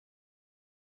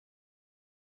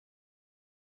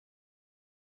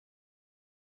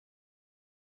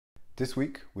This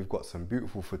week, we've got some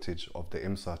beautiful footage of the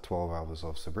IMSA 12 Hours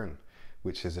of Sebring,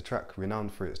 which is a track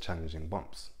renowned for its challenging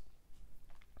bumps.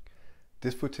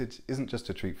 This footage isn't just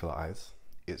a treat for the eyes,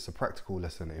 it's a practical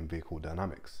lesson in vehicle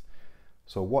dynamics.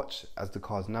 So watch as the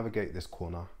cars navigate this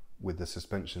corner with the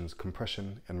suspension's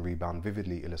compression and rebound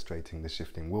vividly illustrating the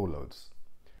shifting wheel loads.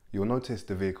 You'll notice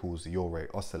the vehicle's yaw rate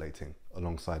oscillating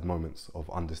alongside moments of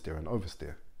understeer and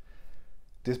oversteer.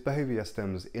 This behaviour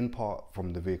stems in part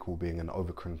from the vehicle being an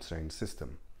over-constrained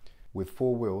system. With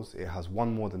 4 wheels, it has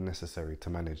one more than necessary to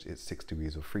manage its 6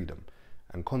 degrees of freedom,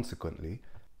 and consequently,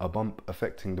 a bump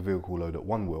affecting the vehicle load at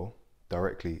one wheel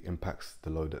directly impacts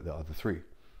the load at the other 3,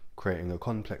 creating a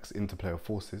complex interplay of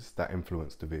forces that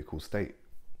influence the vehicle's state.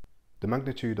 The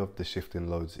magnitude of the shift in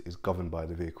loads is governed by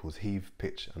the vehicle's heave,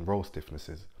 pitch and roll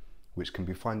stiffnesses, which can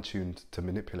be fine-tuned to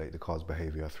manipulate the car's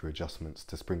behaviour through adjustments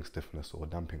to spring stiffness or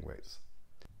damping weights.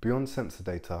 Beyond sensor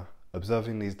data,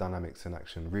 observing these dynamics in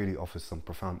action really offers some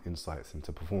profound insights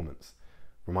into performance,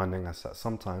 reminding us that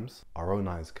sometimes our own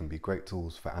eyes can be great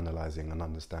tools for analysing and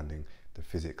understanding the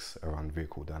physics around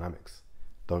vehicle dynamics.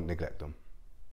 Don't neglect them.